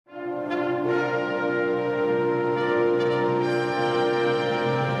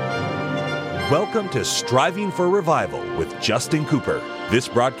Welcome to Striving for Revival with Justin Cooper. This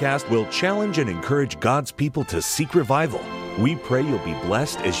broadcast will challenge and encourage God's people to seek revival. We pray you'll be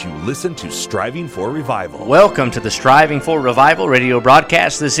blessed as you listen to Striving for Revival. Welcome to the Striving for Revival radio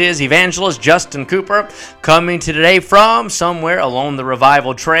broadcast. This is Evangelist Justin Cooper coming to today from somewhere along the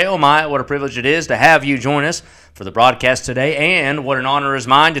Revival Trail. What a privilege it is to have you join us for the broadcast today, and what an honor is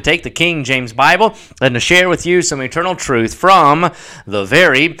mine to take the King James Bible and to share with you some eternal truth from the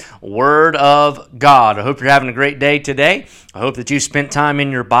very Word of God. I hope you're having a great day today. I hope that you spent time in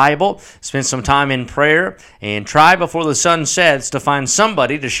your Bible, spent some time in prayer, and try before the sun sets to find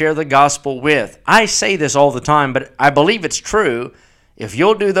somebody to share the gospel with. I say this all the time, but I believe it's true. If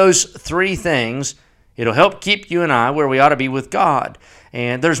you'll do those three things, it'll help keep you and I where we ought to be with God.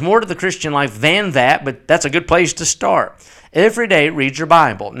 And there's more to the Christian life than that, but that's a good place to start. Every day, read your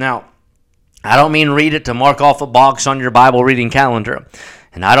Bible. Now, I don't mean read it to mark off a box on your Bible reading calendar.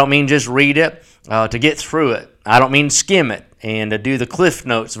 And I don't mean just read it to get through it. I don't mean skim it and to do the Cliff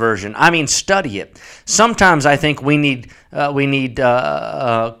Notes version. I mean study it. Sometimes I think we need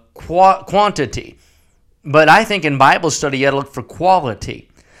quantity. But I think in Bible study, you got to look for quality.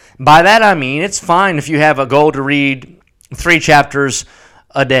 By that I mean it's fine if you have a goal to read 3 chapters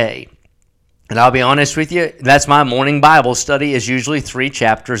a day. And I'll be honest with you, that's my morning Bible study is usually 3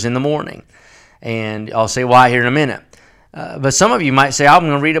 chapters in the morning. And I'll say why here in a minute. But some of you might say, I'm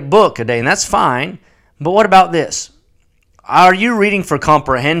going to read a book a day, and that's fine. But what about this? Are you reading for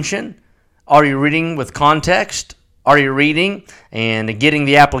comprehension? Are you reading with context? Are you reading and getting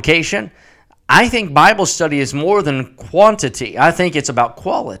the application? I think Bible study is more than quantity. I think it's about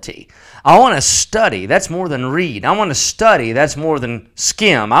quality. I want to study. That's more than read. I want to study. That's more than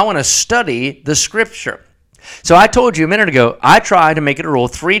skim. I want to study the Scripture. So I told you a minute ago, I try to make it a rule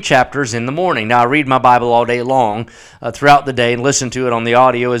 3 chapters in the morning. Now, I read my Bible all day long throughout the day and listen to it on the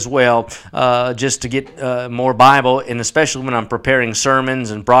audio as well, just to get more Bible, and especially when I'm preparing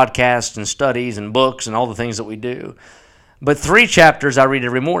sermons and broadcasts and studies and books and all the things that we do. But 3 chapters I read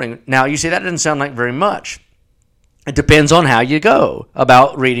every morning. Now, you see, that doesn't sound like very much. It depends on how you go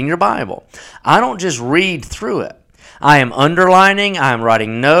about reading your Bible. I don't just read through it. I am underlining, I am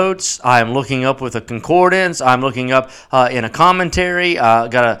writing notes, I am looking up with a concordance, I'm looking up in a commentary,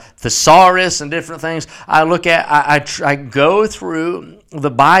 got a thesaurus and different things. I look at, I go through the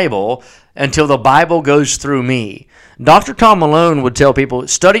Bible until the Bible goes through me. Dr. Tom Malone would tell people,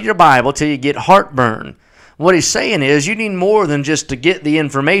 study your Bible till you get heartburn. What he's saying is you need more than just to get the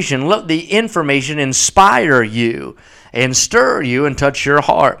information. Let the information inspire you and stir you and touch your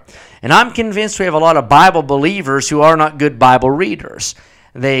heart. And I'm convinced we have a lot of Bible believers who are not good Bible readers.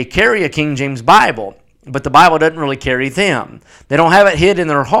 They carry a King James Bible, but the Bible doesn't really carry them. They don't have it hid in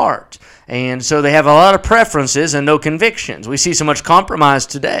their heart. And so they have a lot of preferences and no convictions. We see so much compromise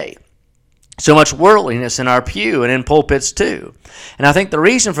today. So much worldliness in our pew and in pulpits too. And I think the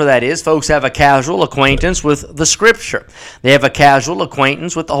reason for that is folks have a casual acquaintance with the Scripture. They have a casual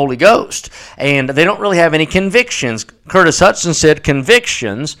acquaintance with the Holy Ghost. And they don't really have any convictions. Curtis Hudson said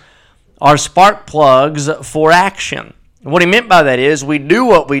convictions are spark plugs for action. And what he meant by that is we do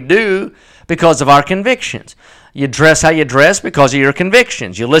what we do because of our convictions. You dress how you dress because of your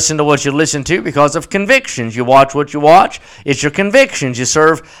convictions. You listen to what you listen to because of convictions. You watch what you watch. It's your convictions. You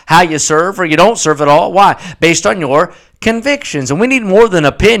serve how you serve, or you don't serve at all. Why? Based on your convictions. And we need more than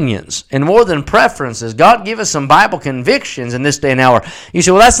opinions and more than preferences. God give us some Bible convictions in this day and hour. You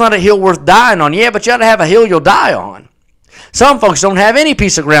say, well, that's not a hill worth dying on. Yeah, but you ought to have a hill you'll die on. Some folks don't have any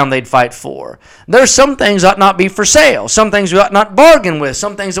piece of ground they'd fight for. There's some things ought not be for sale. Some things we ought not bargain with.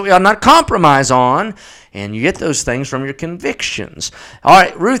 Some things that we ought not compromise on. And you get those things from your convictions. All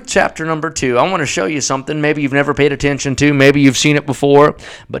right, Ruth chapter number 2. I want to show you something maybe you've never paid attention to. Maybe you've seen it before.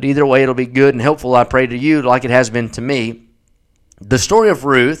 But either way, it'll be good and helpful, I pray, to you like it has been to me. The story of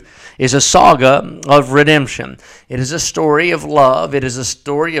Ruth is a saga of redemption. It is a story of love. It is a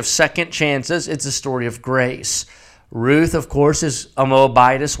story of second chances. It's a story of grace. Ruth, of course, is a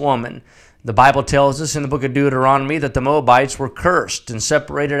Moabitess woman. The Bible tells us in the book of Deuteronomy that the Moabites were cursed and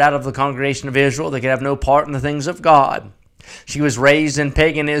separated out of the congregation of Israel. They could have no part in the things of God. She was raised in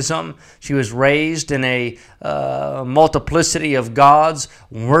paganism. She was raised in a multiplicity of gods,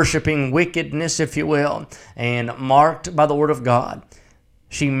 worshiping wickedness, if you will, and marked by the Word of God.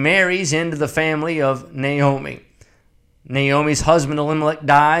 She marries into the family of Naomi. Naomi's husband Elimelech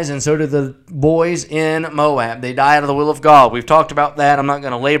dies, and so do the boys in Moab. They die out of the will of God. We've talked about that. I'm not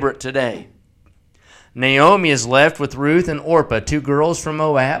going to labor it today. Naomi is left with Ruth and Orpah, 2 girls from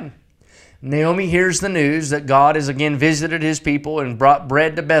Moab. Naomi hears the news that God has again visited his people and brought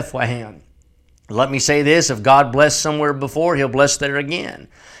bread to Bethlehem. Let me say this, if God blessed somewhere before, He'll bless there again.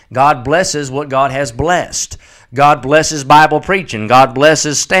 God blesses what God has blessed. God blesses Bible preaching. God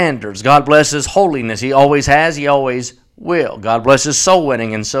blesses standards. God blesses holiness. He always has. He always will. God blesses soul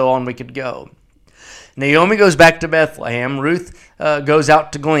winning, and so on we could go. Naomi goes back to Bethlehem. Ruth goes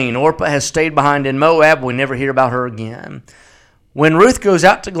out to glean. Orpah has stayed behind in Moab. We never hear about her again. When Ruth goes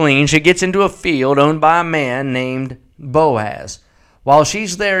out to glean, she gets into a field owned by a man named Boaz. While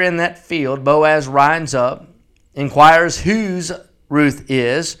she's there in that field, Boaz rides up, inquires whose Ruth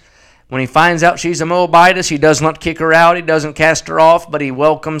is. When he finds out she's a Moabitess, he does not kick her out, he doesn't cast her off, but he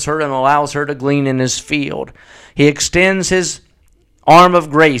welcomes her and allows her to glean in his field. He extends his arm of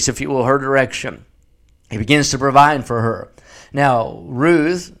grace, if you will, her direction. He begins to provide for her. Now,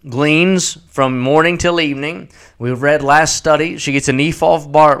 Ruth gleans from morning till evening. We've read last study, she gets an ephah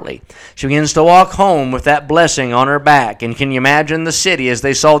of barley. She begins to walk home with that blessing on her back. And can you imagine the city as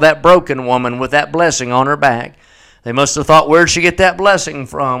they saw that broken woman with that blessing on her back? They must have thought, where'd she get that blessing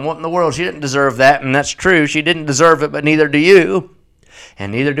from? What in the world? She didn't deserve that. And that's true. She didn't deserve it, but neither do you,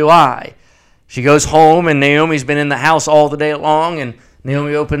 and neither do I. She goes home, and Naomi's been in the house all the day long, and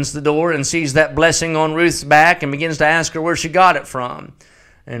Naomi opens the door and sees that blessing on Ruth's back and begins to ask her where she got it from.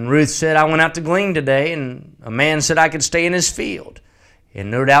 And Ruth said, I went out to glean today, and a man said I could stay in his field.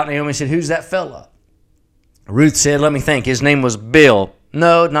 And no doubt Naomi said, who's that fella? Ruth said, let me think, his name was Bill.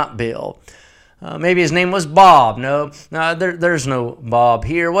 No, not Bill. Maybe his name was Bob. No, there's no Bob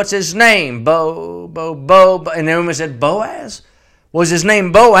here. What's his name? Bo. And Naomi said, Boaz? Was his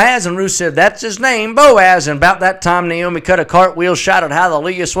name Boaz? And Ruth said, that's his name, Boaz. And about that time, Naomi cut a cartwheel, shouted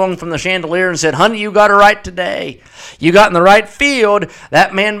hallelujah, swung from the chandelier, and said, honey, you got it right today. You got in the right field.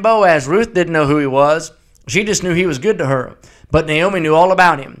 That man Boaz. Ruth didn't know who he was. She just knew he was good to her. But Naomi knew all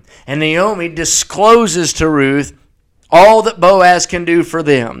about him. And Naomi discloses to Ruth all that Boaz can do for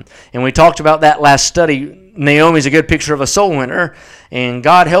them. And we talked about that last study. Naomi's a good picture of a soul winner. And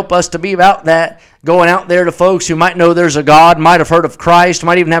God help us to be about that, going out there to folks who might know there's a God, might have heard of Christ,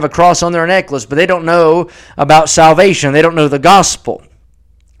 might even have a cross on their necklace, but they don't know about salvation. They don't know the gospel.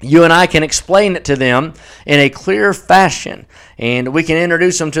 You and I can explain it to them in a clear fashion, and we can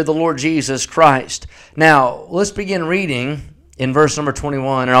introduce them to the Lord Jesus Christ. Now, let's begin reading in verse number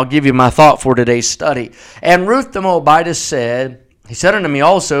 21, and I'll give you my thought for today's study. And Ruth the Moabitess said, he said unto me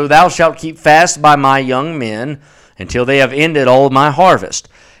also, thou shalt keep fast by my young men until they have ended all my harvest.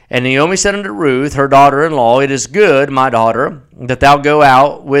 And Naomi said unto Ruth, her daughter-in-law, it is good, my daughter, that thou go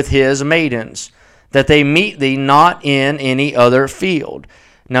out with his maidens, that they meet thee not in any other field.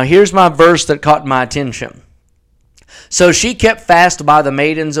 Now here's my verse that caught my attention. So she kept fast by the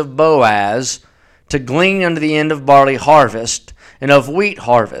maidens of Boaz to glean unto the end of barley harvest and of wheat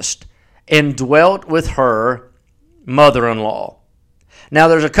harvest, and dwelt with her mother-in-law. Now,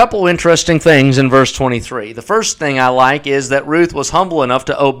 there's a couple interesting things in verse 23. The first thing I like is that Ruth was humble enough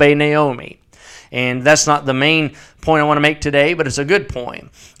to obey Naomi. And that's not the main point I want to make today, but it's a good point.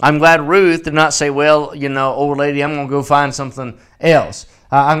 I'm glad Ruth did not say, well, old lady, I'm going to go find something else.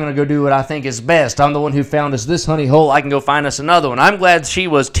 I'm going to go do what I think is best. I'm the one who found us this honey hole. I can go find us another one. I'm glad she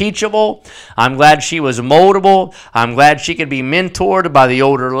was teachable. I'm glad she was moldable. I'm glad she could be mentored by the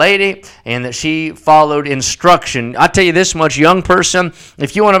older lady and that she followed instruction. I tell you this much, young person,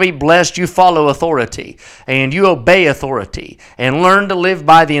 if you want to be blessed, you follow authority and you obey authority and learn to live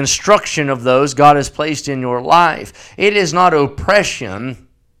by the instruction of those God has placed in your life. It is not oppression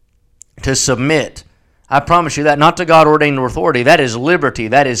to submit. I promise you that, not to God-ordained authority. That is liberty.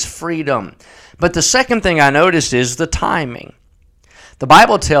 That is freedom. But the second thing I noticed is the timing. The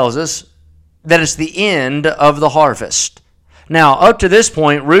Bible tells us that it's the end of the harvest. Now, up to this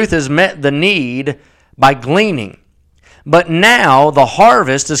point, Ruth has met the need by gleaning. But now the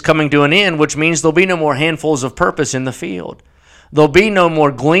harvest is coming to an end, which means there'll be no more handfuls of purpose in the field. There'll be no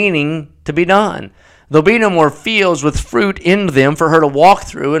more gleaning to be done. There'll be no more fields with fruit in them for her to walk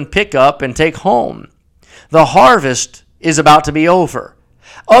through and pick up and take home. The harvest is about to be over.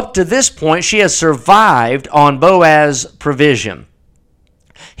 Up to this point, she has survived on Boaz's provision.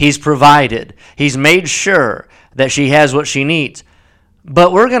 He's provided. He's made sure that she has what she needs.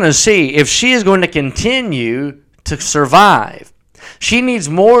 But we're going to see if she is going to continue to survive. She needs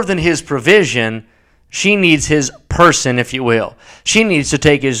more than his provision. She needs his person, if you will. She needs to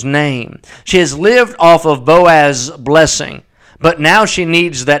take his name. She has lived off of Boaz's blessing. But now she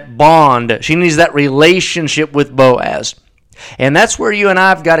needs that bond. She needs that relationship with Boaz. And that's where you and I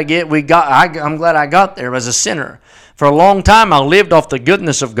have got to get. I'm glad I got there as a sinner. For a long time, I lived off the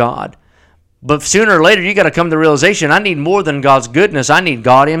goodness of God. But sooner or later, you got to come to the realization, I need more than God's goodness. I need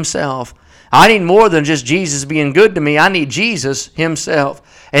God himself. I need more than just Jesus being good to me. I need Jesus himself.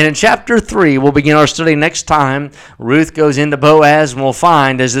 And in chapter 3, we'll begin our study next time. Ruth goes into Boaz, and we'll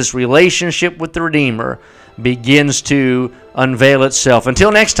find as this relationship with the Redeemer begins to unveil itself.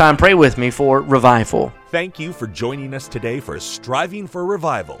 Until next time, pray with me for revival. Thank you for joining us today for Striving for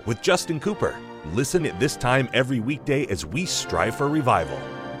Revival with Justin Cooper. Listen at this time every weekday as we strive for revival.